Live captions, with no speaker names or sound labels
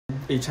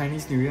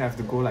Chinese New Year have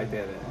to go like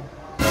that.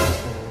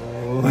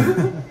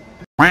 Oh.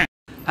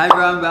 Hi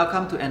everyone,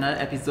 welcome to another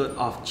episode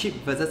of Cheap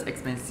versus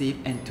Expensive,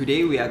 and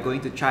today we are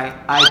going to try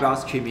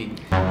eyebrows trimming. You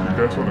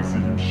guys want to see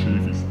him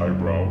shave his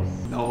eyebrows?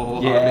 No,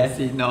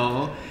 obviously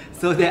no.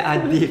 So there are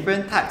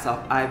different types of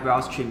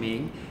eyebrows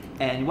trimming,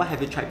 and what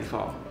have you tried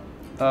before?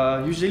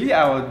 Usually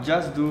I will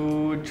just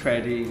do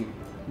threading,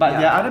 but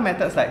there are other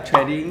methods like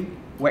threading,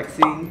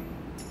 waxing,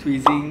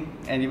 tweezing,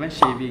 and even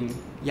shaving.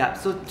 Yeah,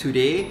 so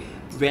today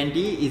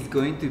Randy is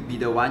going to be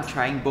the one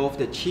trying both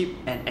the cheap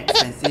and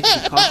expensive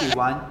because we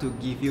want to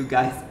give you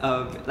guys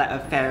a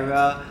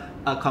fairer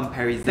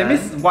comparison. That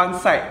means one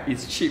side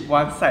is cheap,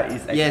 one side is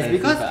expensive. Yes,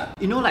 because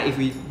you know, like if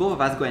we both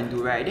of us go and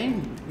do, right,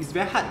 then it's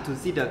very hard to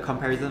see the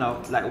comparison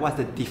of like what's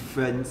the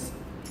difference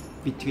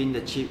between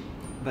the cheap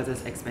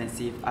versus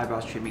expensive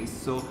eyebrows trimming.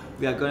 So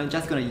we are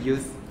just gonna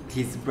use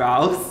his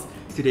brows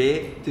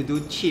today to do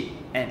cheap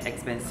and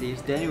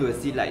expensive, then we will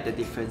see like the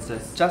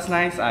differences. Just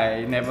nice,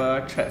 I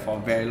never thread for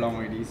very long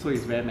already, so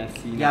it's very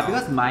messy now. Yeah,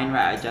 because mine,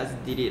 right, I just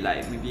did it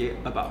like maybe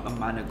about a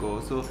month ago,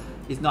 so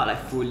it's not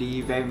like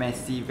very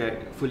messy,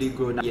 fully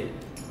grown up yet.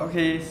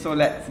 Okay, so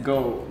let's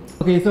go.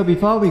 Okay, so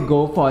before we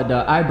go for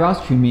the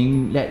eyebrows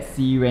trimming, let's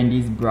see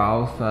Randy's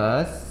brow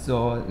first.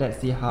 So let's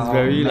see how it's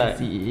very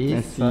messy it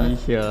is. Messy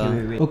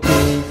here. Wait.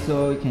 Okay,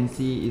 so you can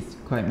see it's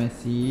quite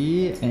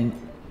messy, and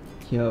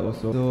here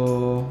also.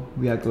 So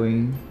we are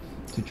going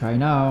to try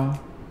now.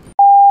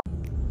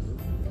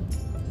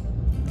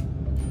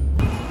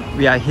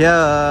 We are here.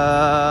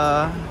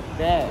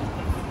 There.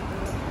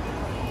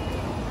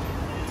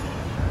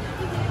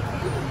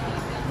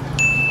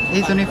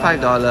 It's only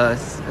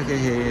 $5.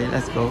 Okay,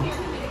 let's go.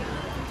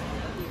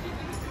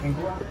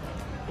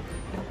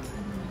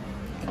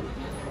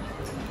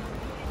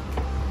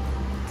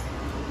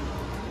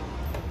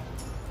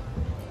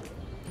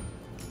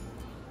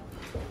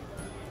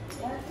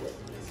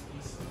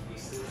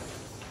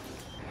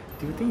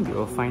 Do you think they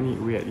will find it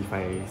weird if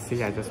I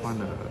say I just want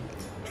to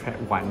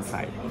thread one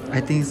side? I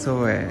think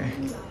so eh.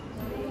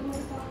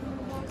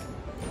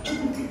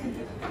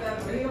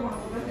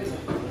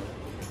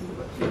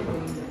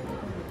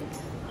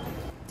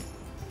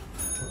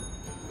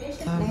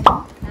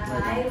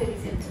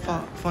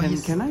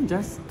 Can I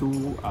just do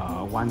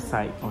one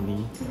side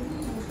only?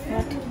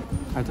 What?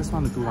 I just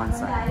want to do one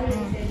side.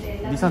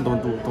 This one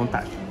don't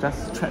touch.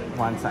 Just thread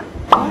one side.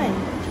 Why?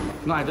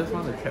 No, I just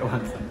want to thread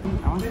one side.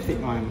 I want to take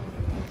one.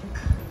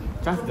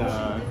 Just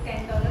the...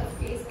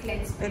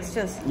 It's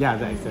just... Yeah,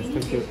 the excess.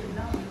 Thank you.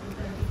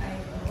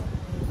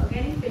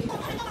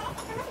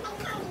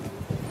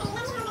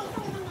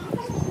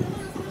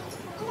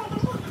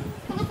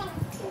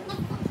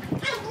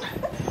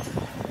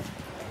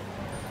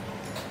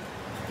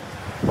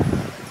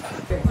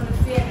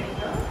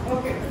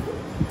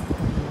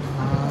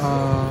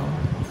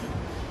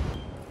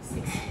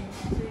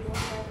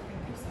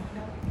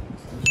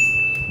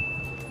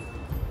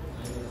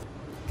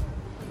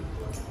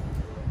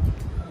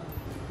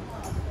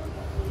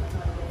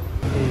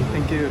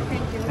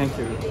 Thank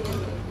you.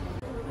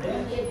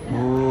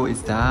 Oh,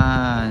 it's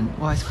done.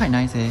 Wow, it's quite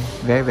nice eh.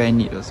 Very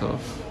neat also.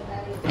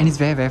 And it's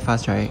very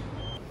fast, right?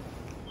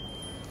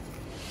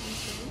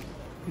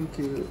 Thank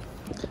you.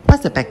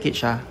 What's the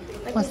package ah?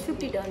 Like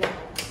 $50.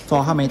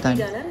 For how many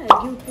times? $50,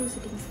 I give 2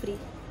 sittings free.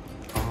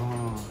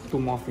 Oh, 2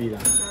 more free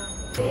lah.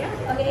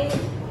 Okay.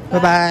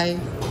 Bye.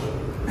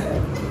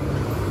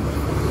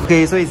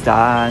 Okay, so it's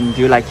done.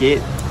 Do you like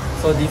it?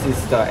 So this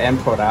is the end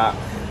product.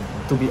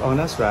 To be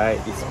honest, right,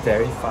 it's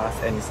very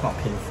fast and it's not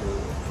painful.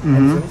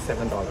 And it's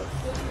only $7.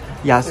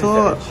 Yeah,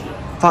 so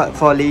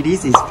for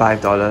ladies it's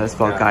 $5,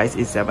 for guys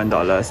it's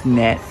 $7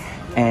 net,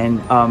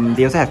 and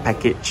they also have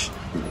package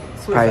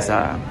so price.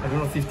 Like, I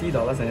don't know,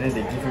 $50, and then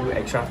they give you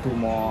extra 2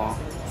 more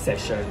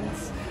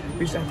sessions,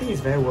 which I think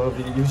is very worth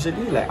it.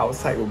 Usually like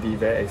outside will be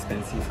very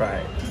expensive,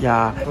 right?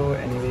 Yeah. So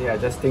anyway, I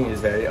just think it's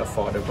very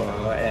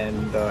affordable,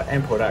 and the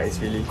end product is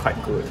really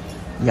quite good.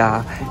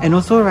 Yeah, and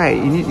also right,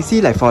 you see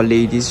like for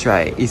ladies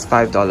right, it's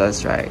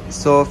 $5 right,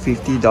 so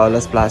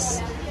 $50 plus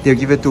they'll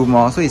give you 2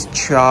 more, so it's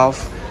 12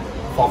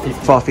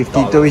 for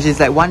 50, which is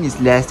like one is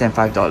less than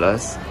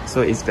 $5,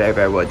 so it's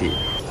very worth it.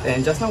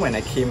 And just now when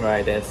I came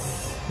right,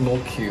 there's no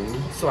queue,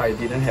 so I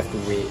didn't have to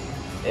wait,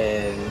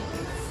 and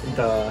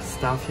the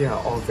staff here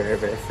are all very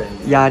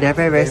friendly. Yeah, they're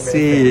very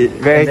sweet,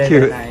 very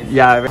cute. Nice.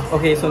 Yeah.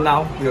 Okay, so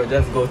now we'll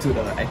just go to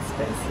the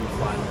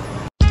expensive one.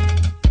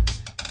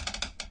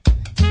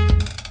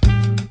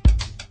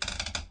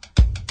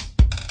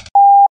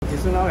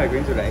 So now we're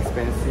going to the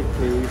expensive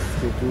place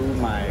to do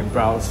my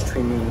brows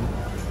trimming.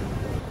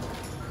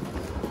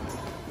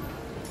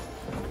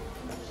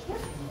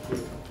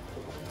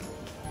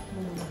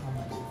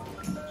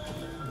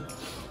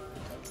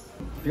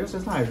 Because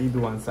just now I already do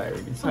one side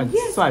already,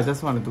 so I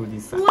just want to do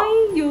this side.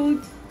 Why you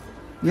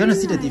want to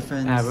see the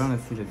difference? Yeah, I want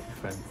to see the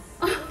difference.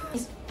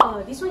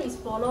 This one is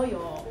follow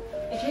your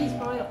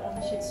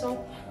arm shape,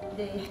 so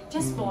they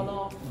just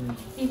follow.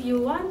 If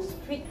you want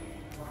straight.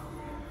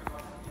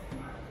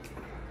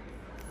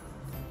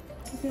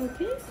 Is it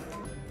okay?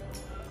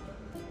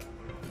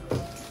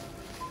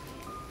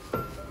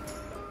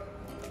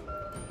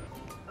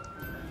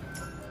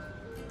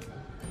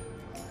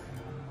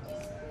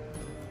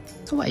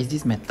 So what is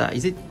this method?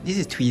 This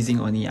is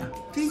tweezing only?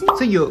 Tweezing?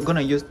 So you're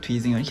gonna use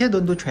tweezing only. Here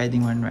don't do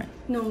threading one, right?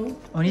 No.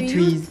 Only we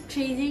tweeze. use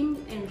tweezing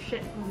and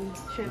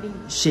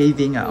shaving.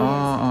 Shaving? Yes.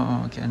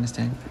 Oh, okay,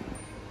 understand.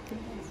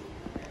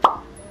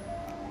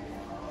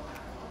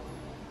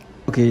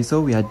 Okay,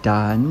 so we are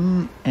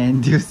done.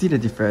 And do you see the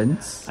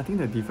difference? I think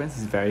the difference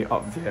is very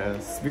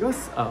obvious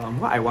because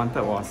what I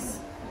wanted was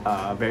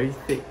very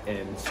thick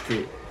and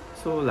straight.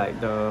 So like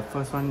the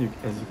first one,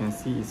 as you can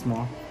see, is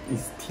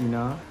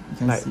thinner. You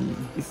can like, see.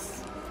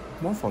 It's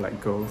more for like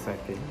girls, I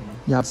think.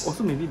 Yep.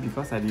 Also maybe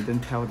because I didn't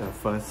tell the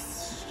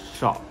first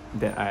shop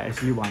that I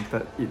actually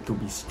wanted it to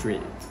be straight.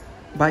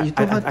 But you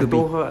told her to I be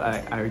told her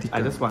I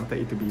thicker. just wanted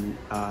it to be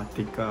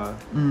thicker.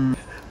 Mm.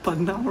 But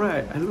now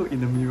right, I look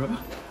in the mirror.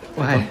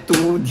 Why? I got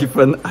 2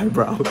 different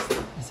eyebrows.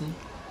 You see?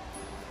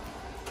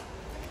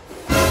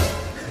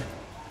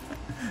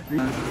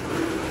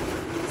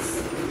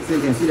 So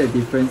you can see the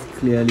difference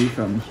clearly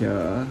from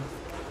here,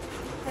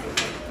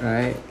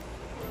 right?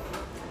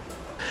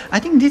 I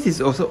think this is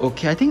also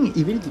okay. I think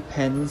it really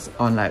depends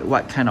on like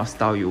what kind of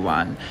style you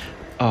want,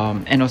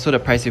 and also the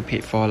price you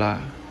paid for lah.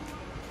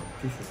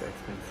 This is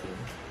expensive.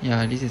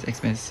 Yeah, this is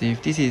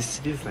expensive. This is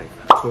like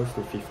close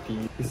to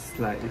 50. It's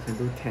like you can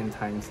do 10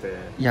 times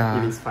there.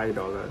 Yeah. It is $5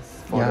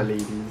 for Yeah. the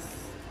ladies.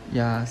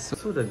 yeah.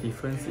 So the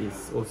difference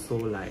is also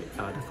like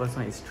the first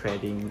one is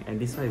threading and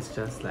this one is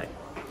just like,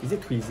 is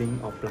it tweezing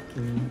or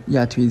plucking?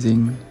 Yeah,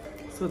 tweezing.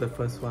 So the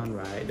first one,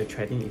 right, the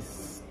threading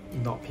is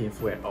not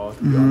painful at all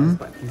to be honest,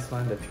 but this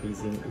one, the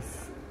tweezing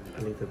is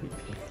a little bit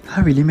painful.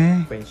 Huh, really,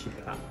 meh? When she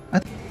pluck.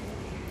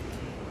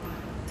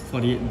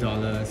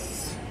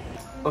 $48.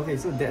 Okay,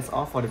 so that's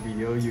all for the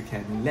video. You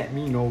can let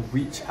me know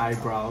which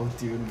eyebrow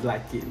do you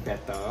like it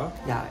better.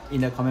 Yeah,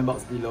 in the comment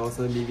box below,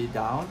 so leave it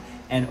down.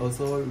 And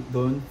also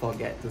don't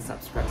forget to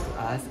subscribe to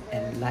us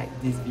and like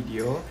this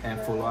video.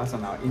 And follow us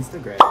on our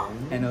Instagram.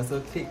 And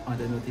also click on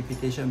the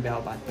notification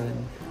bell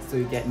button so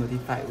you get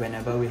notified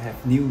whenever we have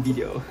new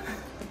video.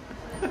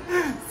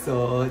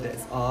 So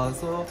that's all.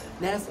 So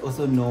let us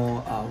also know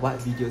what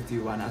videos do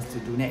you want us to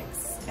do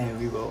next, and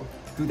we will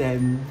do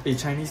them. Hey,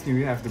 Chinese New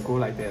Year have to go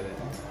like that.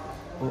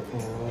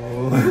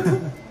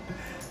 Oh.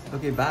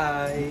 Okay,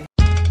 bye.